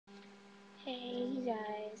You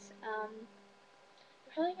guys, I'm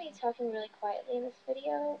probably going to be talking really quietly in this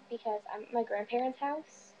video because I'm at my grandparents'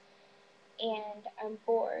 house and I'm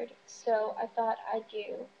bored, so I thought I'd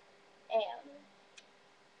do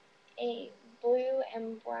a blue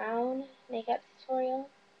and brown makeup tutorial,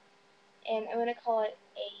 and I'm going to call it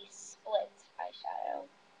a split eyeshadow.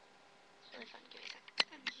 It's really fun.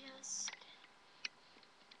 Give me a sec.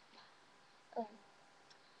 Okay.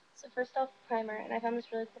 So first off, primer, and I found this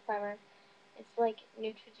really cool primer. It's like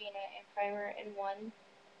Neutrogena and primer in one.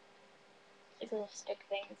 It's a little stick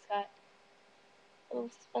thing. It's got a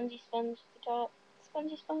little spongy sponge at the top.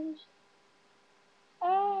 Spongy sponge.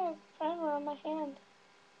 Oh, primer on my hand.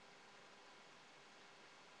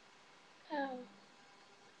 Ow.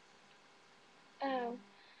 Ow. Oh,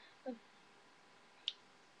 okay.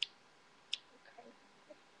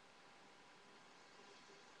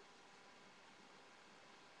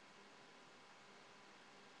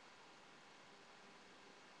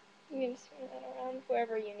 You can smear that around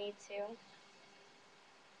wherever you need to.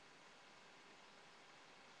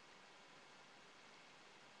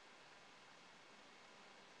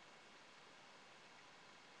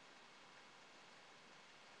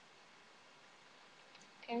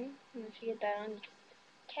 Okay, and if you get that on, you can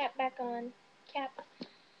cap back on. Cap.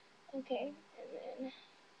 Okay, and then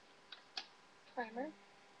primer.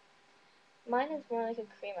 Mine is more like a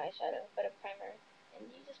cream eyeshadow, but a primer. And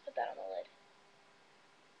you just put that on the lid.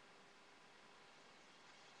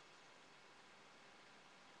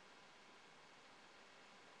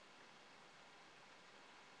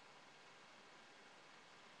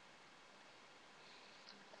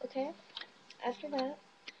 Okay, after that,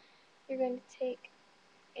 you're going to take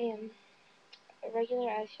a regular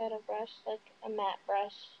eyeshadow brush, like a matte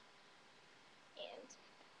brush, and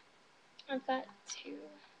I've got two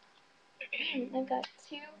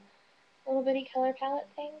little bitty color palette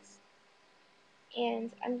things,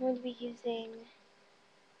 and I'm going to be using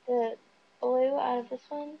the blue out of this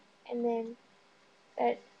one, and then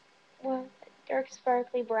that, well, dark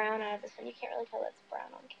sparkly brown out of this one. You can't really tell that's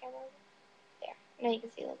brown on camera. There. Now you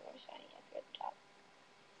can see a little more shiny up here at the top.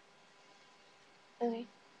 Okay.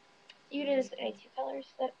 You can do this with any two colors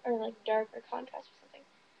that are like dark or contrast or something.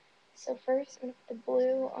 So first, I'm going to put the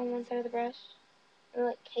blue on one side of the brush, and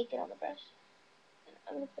like cake it on the brush. And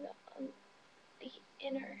I'm going to put it on the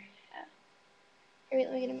inner half. Here, wait,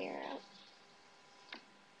 let me get a mirror out.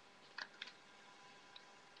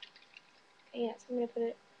 Okay, yeah, so I'm going to put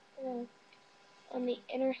it on the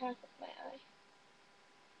inner half of my eye.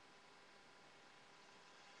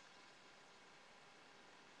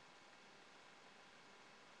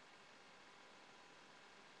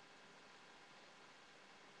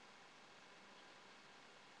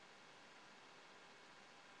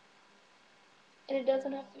 And it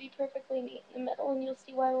doesn't have to be perfectly neat in the middle, and you'll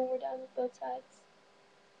see why when we're done with both sides.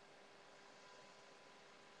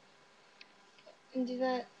 And do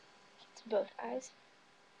that to both eyes.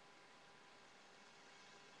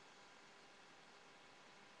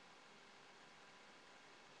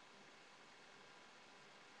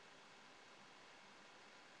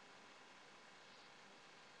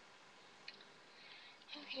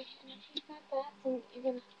 Okay, and after you've got that, then you're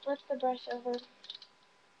going to flip the brush over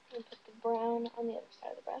and put the brown on the other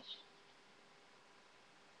side of the brush.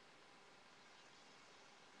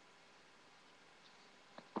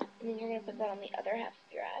 And then you're going to put that on the other half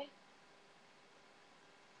of your eye.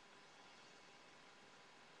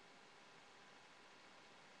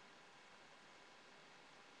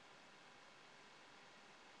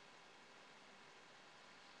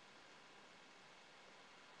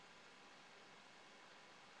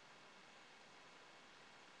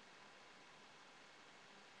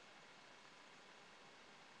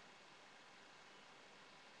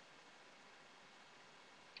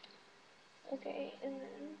 Okay, and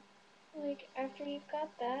then, like, after you've got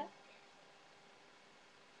that,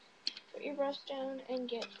 put your brush down and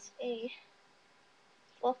get a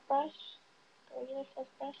fluff brush, a regular fluff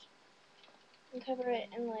brush, and cover it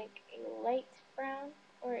in, like, a light brown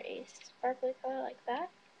or a sparkly color like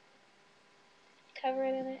that. Cover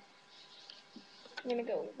it in it. I'm going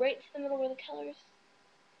to go right to the middle where the colors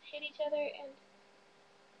hit each other and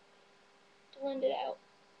blend it out.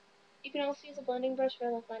 You can also use a blending brush, but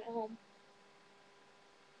I left mine at home.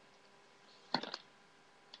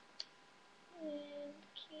 And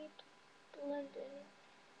keep blending.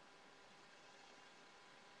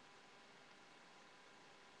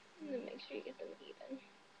 And then make sure you get them even.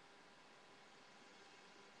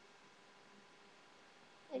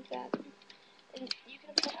 Like that. And you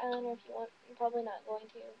can put eyeliner if you want. I'm probably not going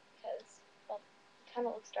to because, well, it kind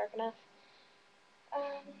of looks dark enough.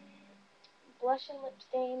 Blush and lip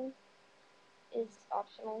stain. is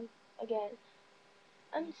optional. Again,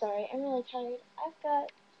 I'm sorry, I'm really tired. I've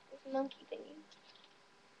got this monkey thingy,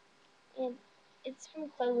 and it's from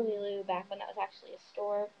Clothes back when that was actually a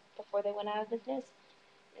store before they went out of business.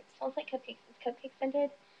 It smells like cupcakes. It's cupcake scented,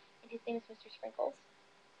 and his name is Mr. Sprinkles.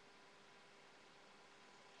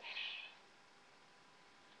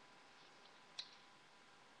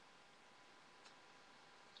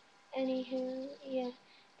 Anywho, yeah.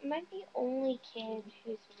 Am I the only kid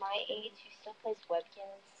who's my age who still plays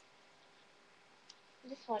Webkins? I'm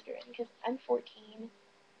just wondering, because I'm 14,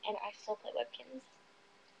 and I still play Webkins.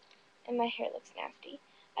 And my hair looks nasty.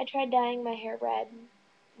 I tried dyeing my hair red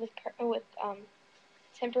with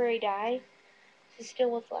temporary dye. This is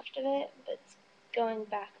still what's left of it, but it's going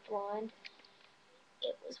back blonde.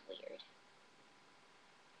 It was weird.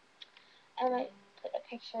 I might put a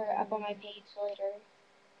picture up on my page later.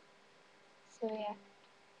 So yeah.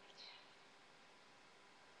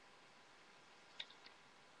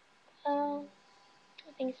 Um,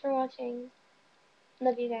 thanks for watching.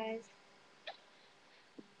 Love you guys.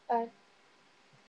 Bye.